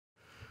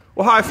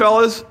Well, hi,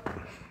 fellas.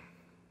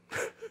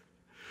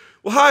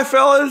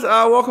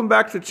 Welcome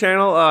back to the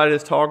channel. It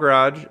is Tall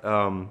Garage.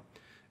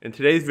 In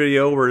today's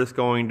video, we're just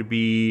going to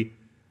be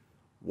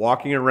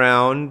walking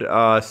around,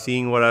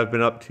 seeing what I've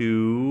been up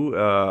to,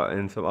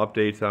 and some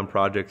updates on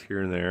projects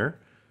here and there.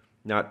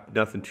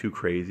 Nothing too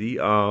crazy,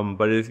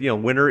 but it's,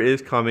 winter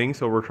is coming,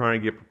 so we're trying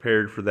to get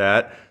prepared for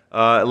that.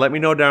 Let me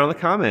know down in the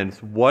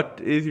comments, what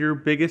is your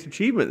biggest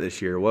achievement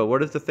this year?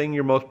 What is the thing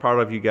you're most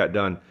proud of you got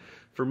done?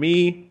 For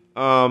me,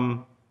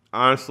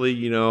 honestly,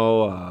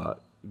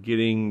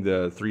 getting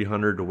the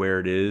 300 to where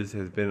it is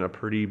has been a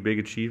pretty big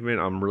achievement.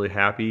 I'm really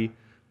happy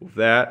with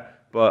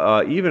that.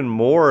 But even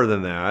more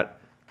than that,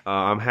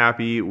 I'm really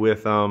happy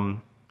with all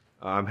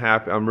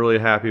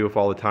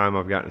the time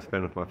I've gotten to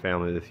spend with my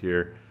family this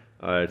year.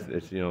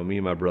 It's me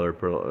and my brother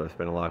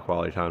spent a lot of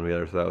quality time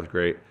together, so that was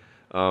great.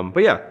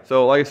 But yeah,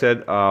 so like I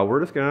said,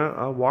 we're just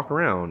gonna walk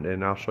around,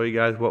 and I'll show you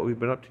guys what we've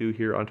been up to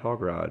here on Tall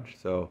Garage.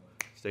 So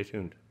stay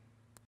tuned.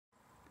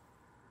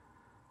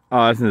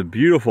 It's a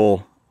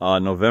beautiful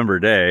November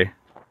day,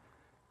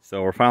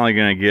 so we're finally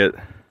gonna get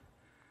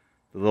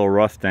the little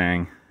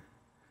Rustang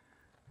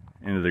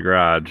into the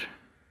garage.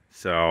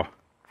 So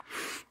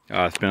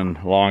it's been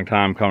a long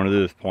time coming to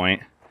this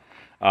point.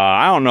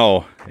 I don't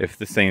know if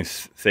this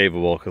thing's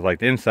savable, because like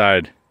the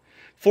inside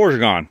floors are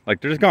gone.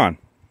 Like, they're just gone.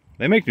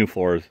 They make new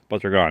floors,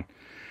 but they're gone.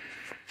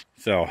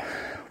 So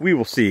we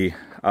will see.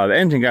 The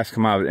engine got to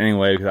come out of it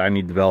anyway, because I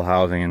need the bell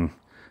housing and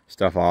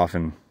stuff off,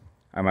 and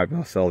I might be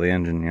able to sell the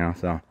engine,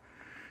 so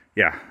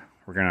yeah,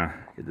 we're gonna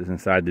get this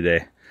inside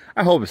today.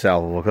 I hope it's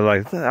salvable, because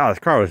like, this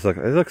car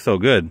it looks so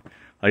good.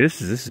 Like,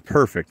 this is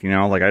perfect,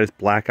 like I just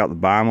black out the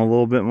bottom a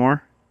little bit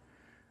more.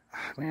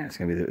 Man, it's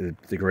gonna be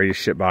the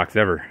greatest shit box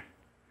ever.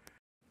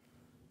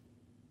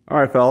 All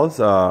right, fellas.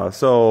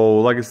 So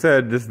like I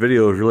said, this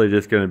video is really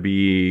just gonna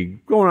be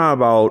going on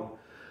about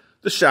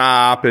the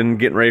shop and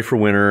getting ready for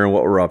winter and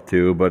what we're up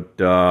to. But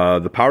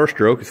the Power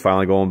Stroke is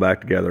finally going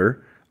back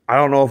together. I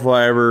don't know if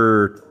I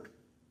ever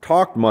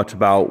talked much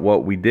about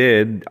what we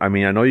did. I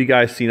mean, I know you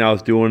guys seen I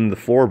was doing the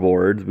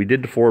floorboards. We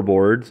did the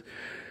floorboards.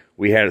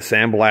 We had it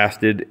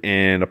sandblasted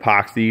and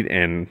epoxied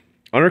and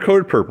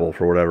undercoated purple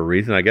for whatever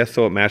reason. I guess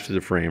so it matches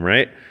the frame,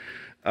 right?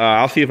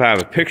 I'll see if I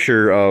have a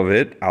picture of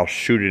it. I'll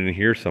shoot it in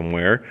here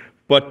somewhere.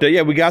 But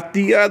yeah, we got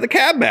the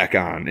cab back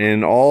on,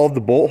 and all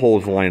the bolt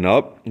holes line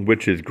up,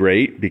 which is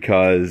great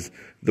because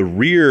the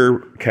rear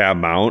cab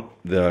mount,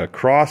 the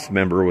cross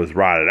member, was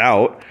rotted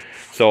out.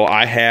 So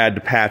I had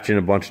to patch in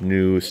a bunch of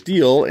new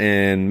steel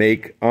and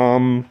make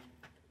some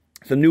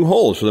new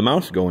holes for the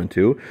mounts to go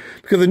into,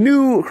 because the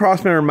new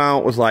crossmember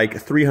mount was like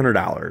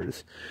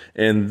 $300,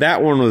 and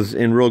that one was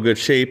in real good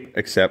shape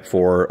except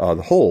for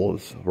the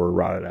holes were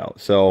rotted out.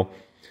 So,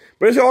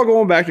 but it's all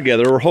going back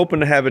together. We're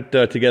hoping to have it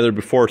together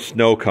before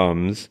snow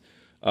comes.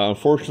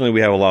 Unfortunately, we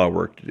have a lot of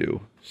work to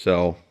do.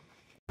 So.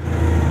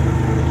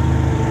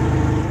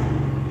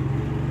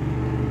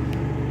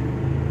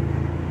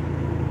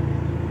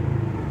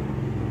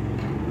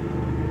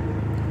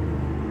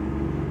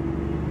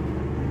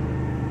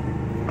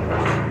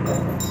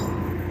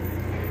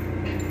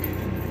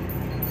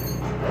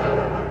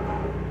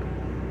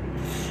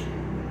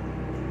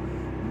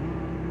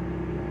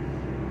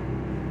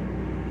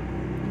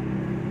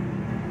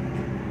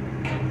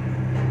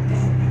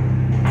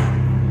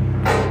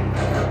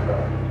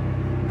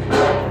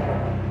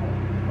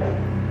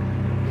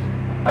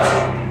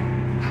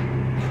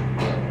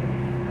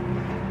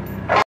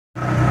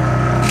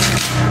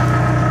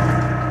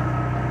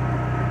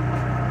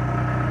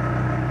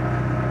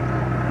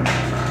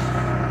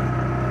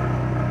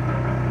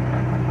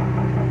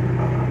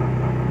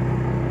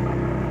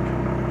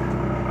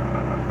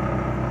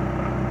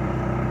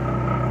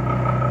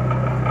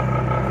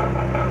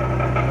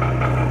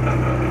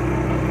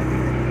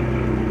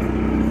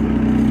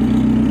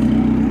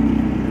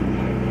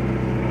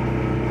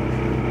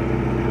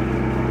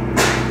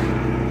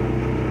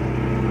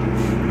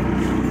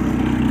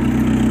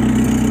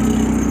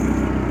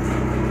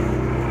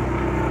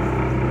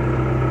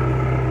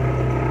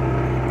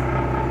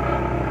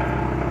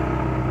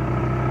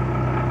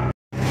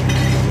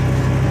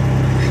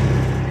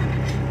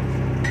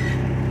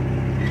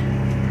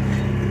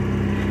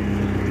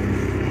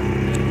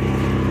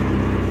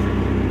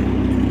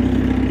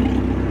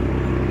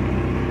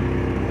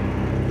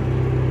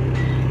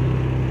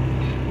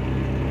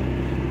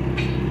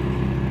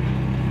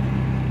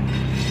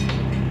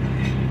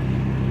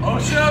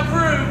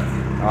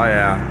 Oh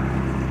yeah.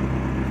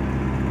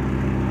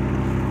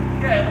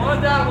 Okay, slow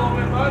it down a little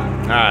bit, bud.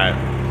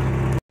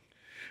 Alright.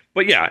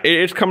 But yeah,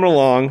 it's coming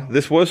along.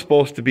 This was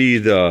supposed to be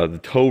the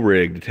tow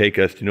rig to take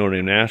us to Notre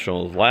Dame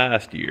Nationals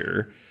last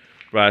year,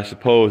 but I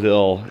suppose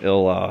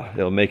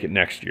it'll make it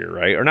next year,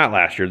 right? Or not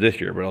last year, this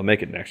year, but it'll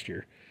make it next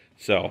year.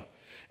 So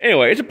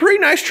anyway, it's a pretty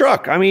nice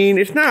truck. I mean,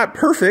 it's not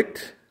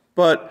perfect,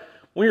 but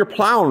when you're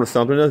plowing with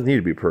something, it doesn't need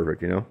to be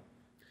perfect,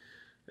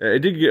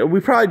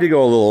 we probably did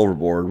go a little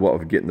overboard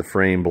with getting the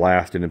frame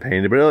blasted and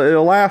painted, but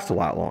it'll last a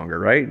lot longer,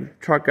 right? The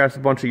truck got a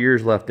bunch of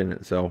years left in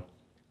it, so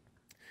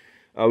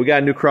we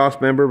got a new cross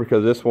member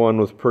because this one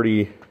was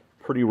pretty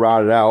pretty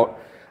rotted out.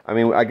 I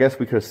mean, I guess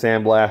we could have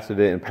sandblasted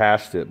it and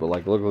patched it, but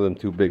like, look at them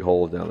 2 big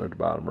holes down there at the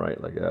bottom,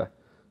 right? Like,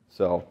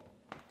 so.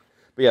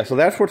 But yeah, so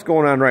that's what's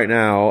going on right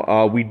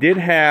now. We did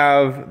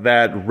have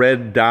that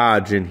red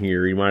Dodge in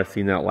here. You might have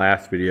seen that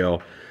last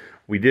video.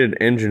 We did an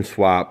engine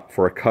swap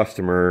for a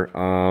customer.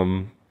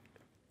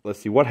 Let's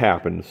see what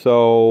happened.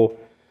 So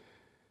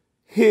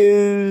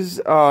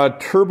his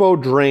turbo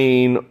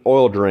drain,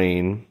 oil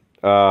drain,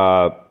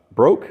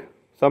 broke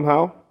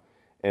somehow.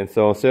 And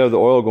so instead of the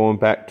oil going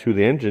back to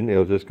the engine, it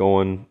was just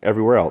going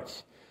everywhere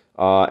else.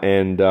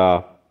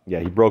 Yeah,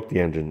 he broke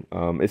the engine.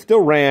 It still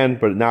ran,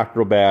 but it knocked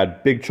real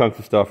bad. Big chunks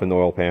of stuff in the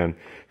oil pan.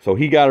 So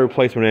he got a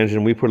replacement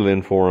engine. We put it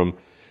in for him.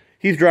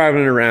 He's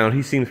driving it around.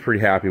 He seems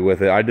pretty happy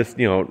with it. I just,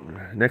 you know,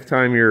 next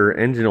time your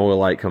engine oil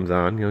light comes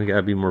on, you know, you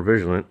gotta be more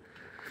vigilant.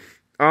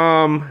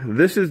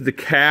 This is the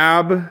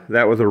cab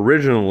that was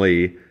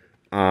originally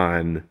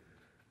on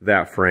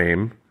that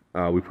frame.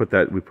 We put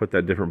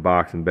that different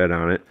box and bed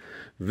on it.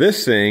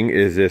 This thing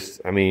is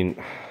just, I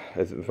mean,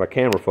 if my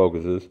camera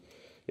focuses,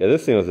 yeah,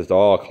 this thing was just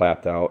all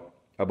clapped out.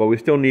 But we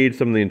still need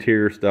some of the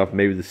interior stuff,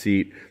 maybe the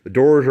seat. The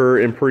doors are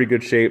in pretty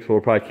good shape, so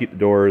we'll probably keep the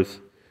doors.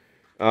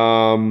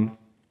 But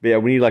yeah,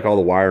 we need like all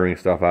the wiring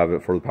stuff out of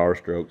it for the Power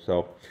Stroke.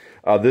 So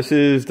this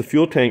is the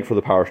fuel tank for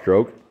the Power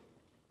Stroke.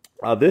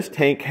 This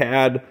tank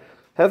has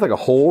like a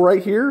hole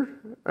right here,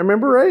 I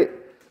remember, right?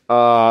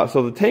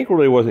 So the tank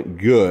really wasn't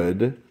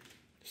good.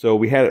 So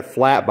we had it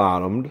flat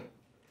bottomed.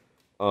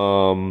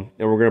 And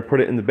we're going to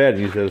put it in the bed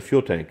and use it as a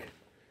fuel tank.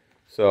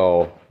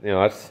 So, you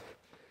know, that's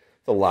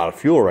a lot of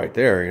fuel right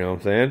there, you know what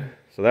I'm saying?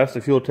 So that's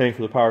the fuel tank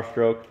for the Power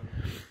Stroke.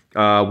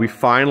 We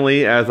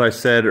finally, as I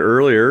said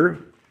earlier,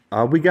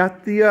 we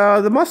got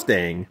the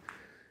Mustang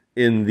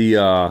in the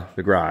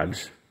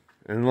garage.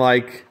 And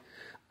like,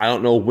 I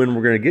don't know when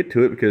we're going to get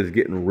to it because it's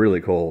getting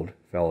really cold,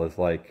 fellas.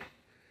 Like,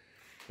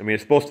 I mean,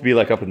 it's supposed to be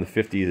like up in the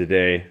 50s a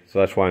day, so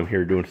that's why I'm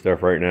here doing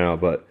stuff right now,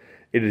 but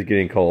it is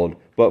getting cold.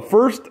 But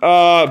first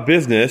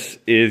business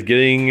is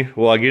getting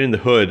the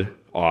hood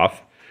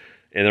off,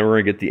 and then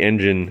we're going to get the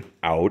engine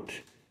out,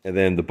 and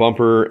then the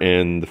bumper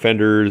and the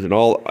fenders and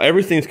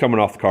everything's coming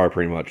off the car,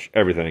 pretty much,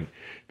 everything.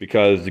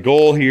 Because the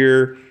goal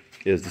here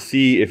is to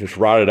see if it's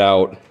rotted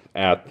out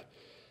at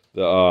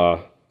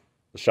the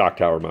shock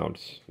tower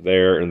mounts,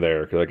 there and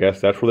there, because I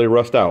guess that's where they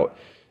rust out.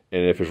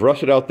 And if it's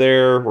rusted out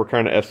there, we're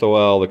kind of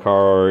SOL. The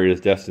car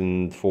is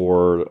destined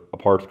for a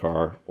parts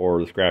car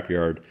or the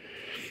scrapyard.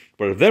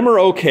 But if them are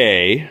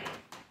okay,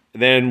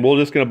 then we're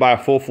just going to buy a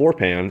full floor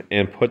pan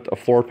and put a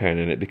floor pan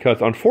in it.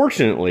 Because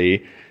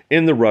unfortunately,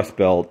 in the Rust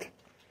Belt,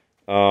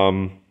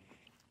 you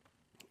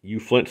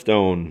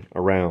Flintstone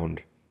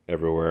around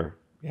everywhere.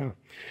 Yeah.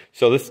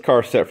 So this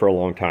car's set for a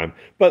long time.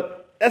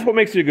 But that's what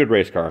makes it a good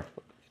race car.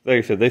 Like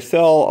I said, they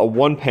sell a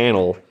one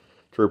panel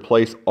to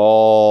replace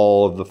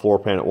all of the floor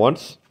pan at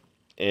once.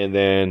 And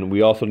then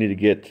we also need to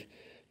get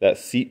that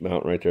seat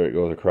mount right there that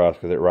goes across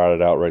because it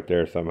rotted out right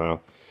there somehow.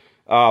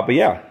 But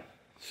yeah.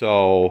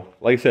 So,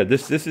 like I said,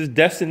 this is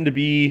destined to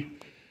be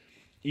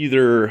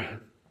either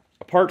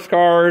a parts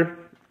car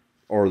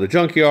or the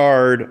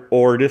junkyard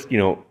or just, you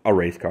know, a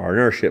race car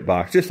or a shit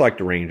box, just like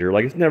the Ranger.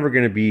 Like, it's never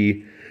going to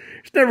be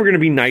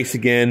nice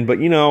again, but,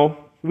 you know,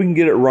 we can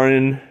get it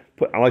running.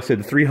 Like I said,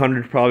 the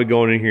 300 is probably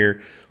going in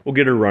here. We'll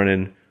get her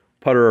running,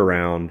 put her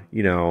around,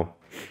 you know.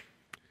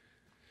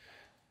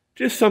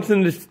 Just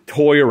something to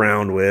toy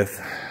around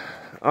with.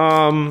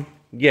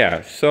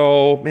 Yeah,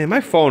 so, man,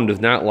 my phone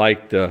does not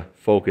like to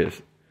focus.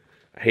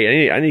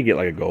 Hey, I need to get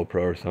like a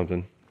GoPro or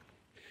something.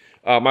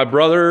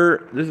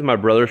 This is my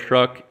brother's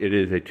truck. It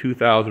is a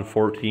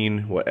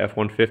 2014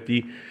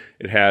 F250.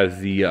 It has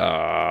the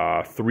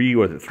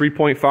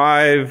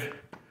 3.5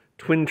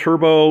 twin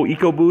turbo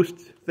EcoBoost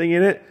thing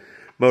in it.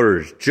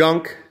 Motor's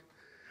junk.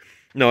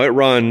 No, it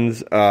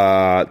runs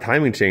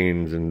timing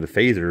chains and the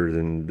phasers,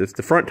 and the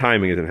front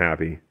timing isn't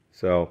happy.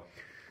 So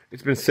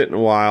it's been sitting a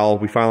while.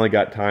 We finally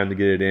got time to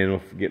get it in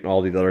with getting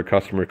all these other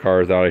customer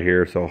cars out of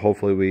here. So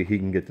hopefully he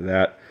can get to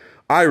that.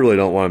 I really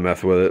don't want to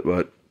mess with it,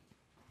 but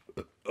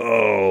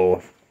so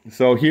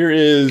here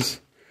is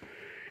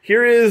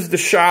the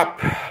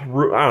shop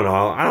room. I don't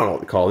know what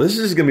to call it. This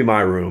is gonna be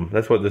my room.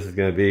 That's what this is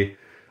gonna be.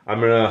 I'm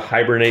gonna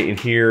hibernate in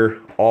here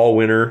all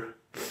winter.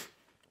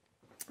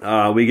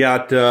 We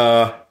got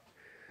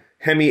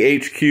Hemi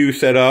HQ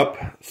set up.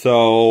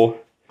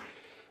 So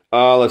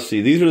let's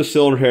see. These are the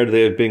cylinder heads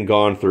they have been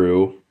gone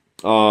through.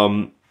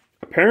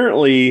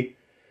 Apparently,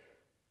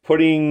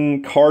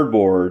 putting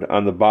cardboard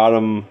on the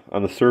bottom,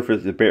 on the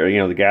surface, you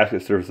know, the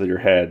gasket surface of your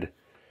head,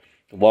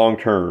 long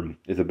term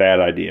is a bad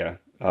idea.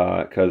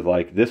 Because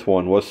like this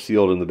one was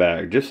sealed in the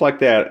bag, just like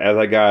that, as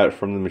I got it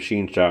from the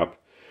machine shop.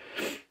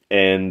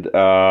 And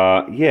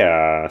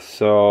yeah,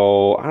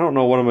 so I don't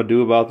know what I'm gonna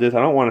do about this. I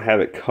don't want to have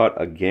it cut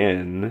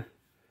again,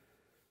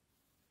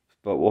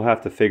 but we'll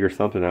have to figure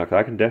something out. Cause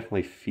I can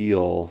definitely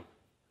feel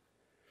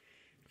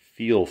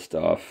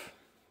stuff,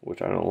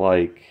 which I don't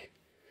like.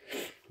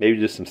 Maybe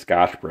just some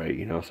Scotch Brite,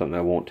 you know, something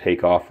that won't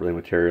take off really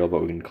material,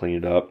 but we can clean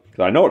it up.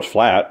 Because I know it's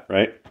flat,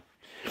 right?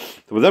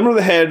 So them are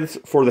the heads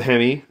for the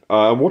Hemi.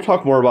 We'll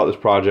talk more about this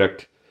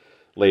project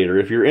later.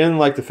 If you're in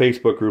like the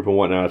Facebook group and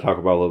whatnot, I'll talk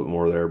about a little bit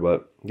more there.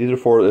 But these are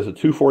for, this is a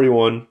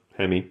 241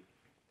 Hemi.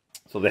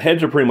 So the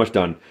heads are pretty much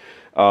done.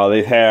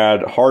 They've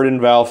had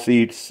hardened valve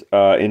seats,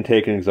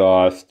 intake and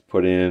exhaust,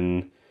 put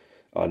in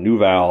new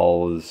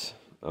valves.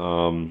 They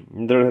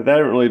haven't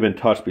really been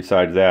touched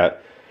besides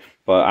that.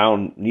 But I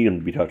don't need them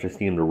to be touched. I just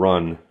need them to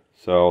run.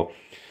 So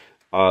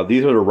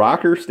these are the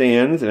rocker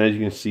stands. And as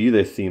you can see,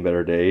 they've seen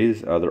better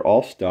days. They're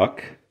all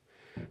stuck.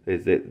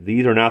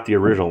 These are not the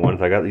original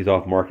ones. I got these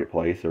off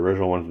Marketplace. The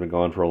original ones have been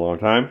gone for a long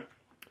time.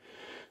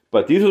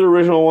 But these are the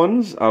original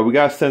ones. We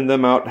got to send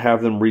them out to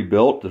have them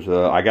rebuilt.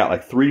 I got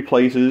like 3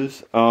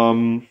 places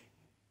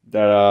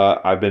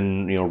that I've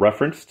been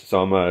referenced.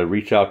 So I'm going to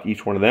reach out to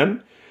each one of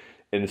them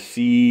and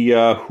see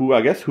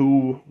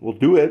who will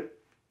do it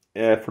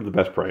for the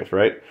best price,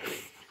 right?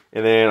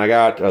 And then I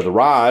got the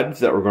rods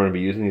that we're going to be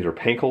using. These are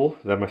Pankel.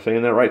 Am I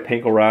saying that right?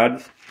 Pankel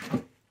rods.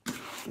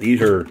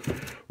 These are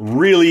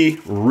really,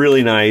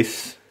 really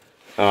nice.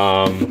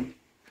 Really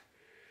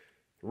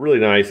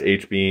nice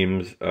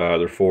H-beams.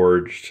 They're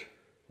forged.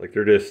 Like,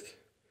 they're just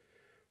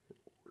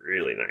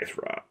really nice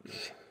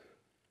rods.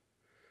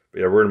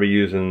 But yeah, we're going to be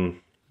using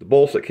the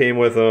bolts that came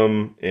with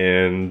them.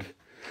 And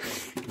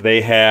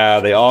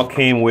they all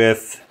came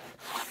with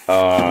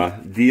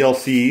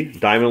DLC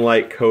diamond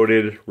light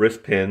coated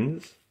wrist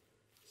pins.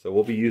 So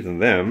we'll be using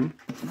them.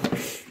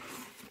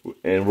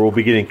 And we'll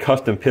be getting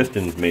custom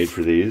pistons made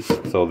for these.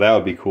 So that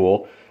would be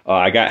cool.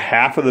 I got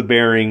half of the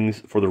bearings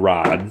for the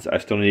rods. I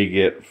still need to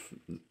get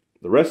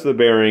the rest of the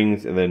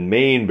bearings and then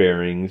main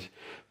bearings.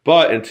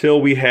 But until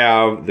we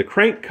have the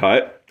crank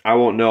cut, I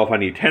won't know if I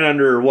need 10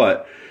 under or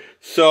what.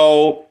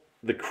 So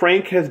the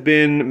crank has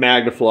been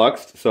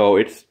magnafluxed, so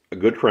it's a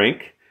good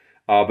crank.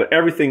 But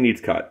everything needs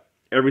cut.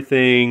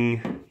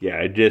 Everything,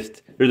 yeah,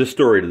 there's a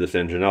story to this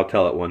engine. I'll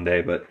tell it one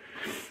day, but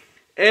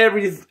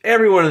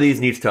every one of these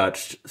needs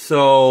touched.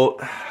 So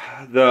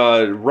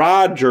the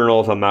rod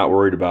journals I'm not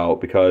worried about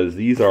because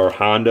these are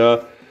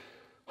Honda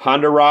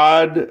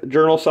rod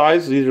journal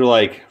size. These are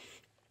like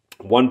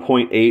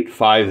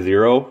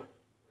 1.850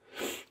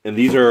 and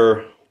these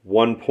are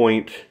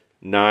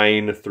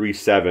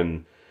 1.937.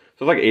 So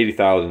it's like 80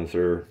 thousandths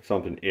or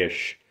something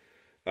ish.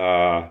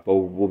 But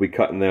we'll be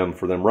cutting them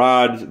for them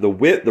rods. The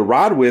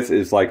rod width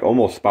is like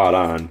almost spot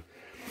on.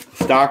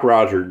 Stock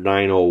rods are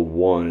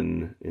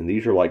 901 and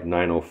these are like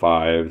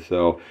 905.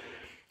 So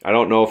I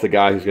don't know if the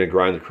guy who's going to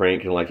grind the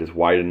crank can like just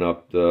widen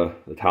up the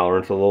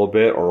tolerance a little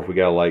bit, or if we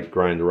got to like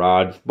grind the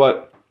rods.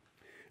 But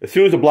as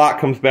soon as the block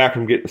comes back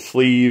from getting a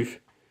sleeve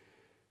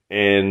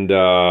and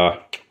all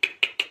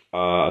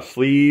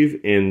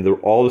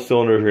the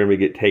cylinders are going to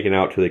get taken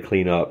out till they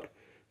clean up.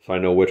 So I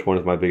know which one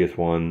is my biggest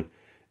one,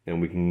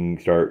 and we can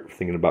start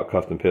thinking about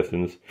custom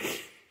pistons.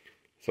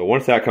 So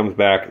once that comes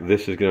back,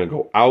 this is going to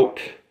go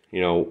out.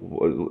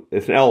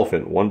 It's an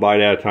elephant, one bite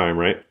at a time,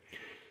 right?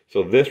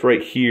 So this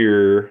right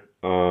here,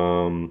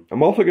 I'm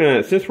also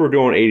going to, since we're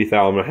doing 80,000,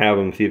 I'm going to have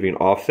them see if we can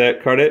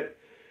offset cut it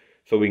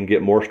so we can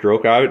get more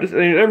stroke out of it.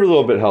 Every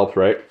little bit helps,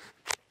 right?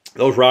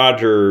 Those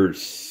rods are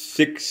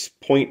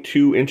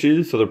 6.2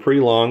 inches, so they're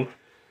pretty long.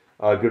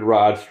 Good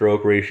rod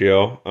stroke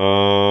ratio.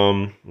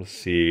 Let's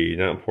see,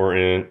 not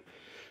important.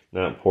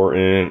 Bunch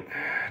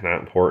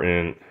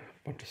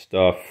of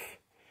stuff.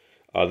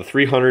 The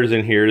 300 is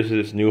in here. This is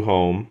its new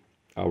home.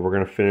 We're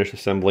going to finish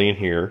assembling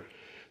here.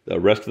 The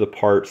rest of the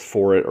parts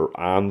for it are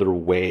on their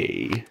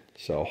way.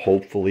 So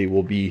hopefully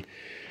we'll be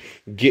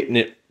getting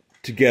it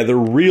together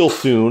real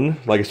soon.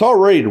 Like, it's all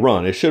ready to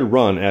run. It should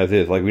run as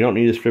is. Like, we don't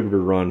need a distributor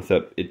to run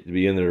except it to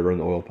be in there to run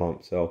the oil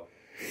pump. So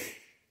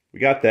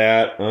we got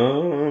that.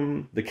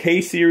 The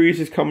K-Series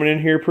is coming in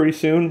here pretty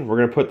soon. We're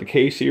going to put the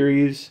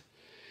K-Series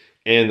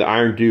and the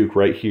Iron Duke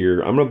right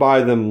here. I'm going to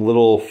buy them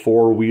little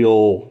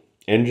 4-wheel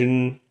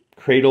engine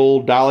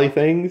cradle dolly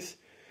things.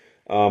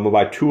 I'm going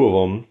to buy 2 of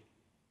them.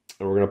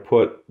 And we're going to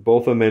put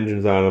both of them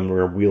engines on them. We're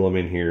going to wheel them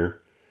in here.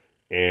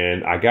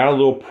 And I got a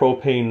little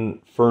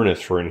propane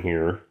furnace for in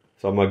here.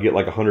 So I'm going to get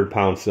like a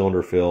 100-pound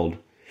cylinder filled.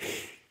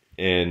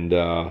 And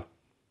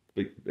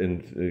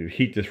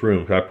heat this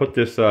room. I put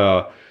this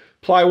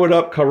plywood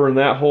up covering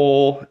that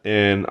hole.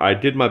 And I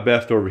did my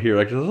best over here.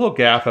 Like, there's a little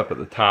gap up at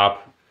the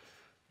top.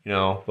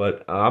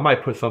 But I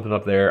might put something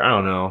up there. I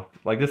don't know.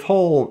 Like, this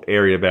whole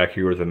area back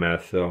here was a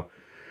mess. So,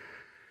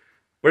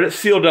 but it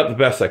sealed up the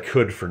best I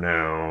could for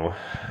now.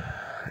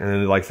 And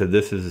then, like I said,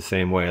 this is the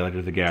same way. Like,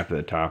 there's a gap at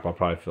the top. I'll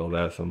probably fill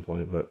that at some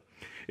point. But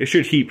it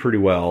should heat pretty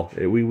well.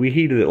 We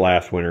heated it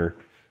last winter.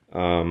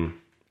 And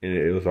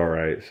it was all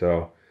right.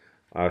 So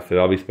I said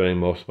I'll be spending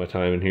most of my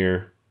time in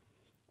here.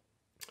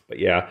 But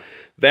yeah,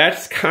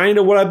 that's kind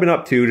of what I've been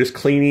up to. Just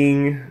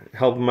cleaning,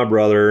 helping my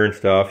brother and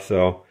stuff.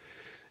 So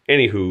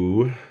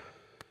anywho.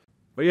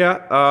 But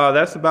yeah,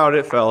 that's about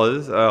it,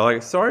 fellas.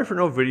 Sorry for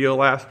no video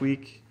last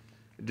week.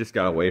 It just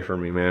got away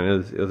from me,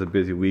 man. It was a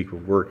busy week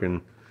of work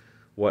and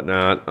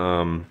whatnot.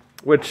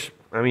 Which,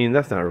 I mean,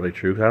 that's not really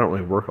true. I don't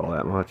really work all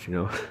that much,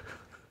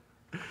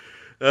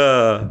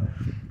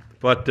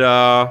 But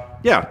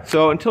yeah,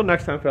 so until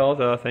next time,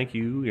 fellas, thank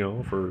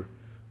you, for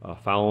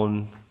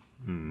following.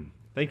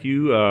 Thank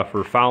you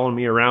for following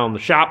me around the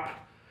shop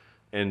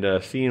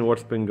and seeing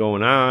what's been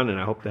going on. And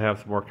I hope to have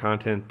some more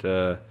content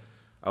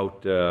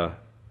out,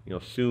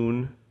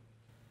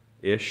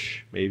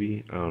 soon-ish,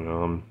 maybe. I don't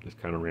know. I'm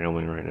just kind of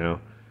rambling right now.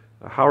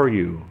 How are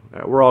you?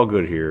 We're all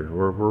good here.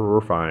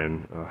 We're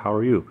fine. How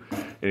are you?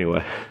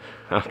 Anyway,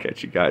 I'll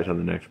catch you guys on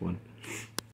the next one.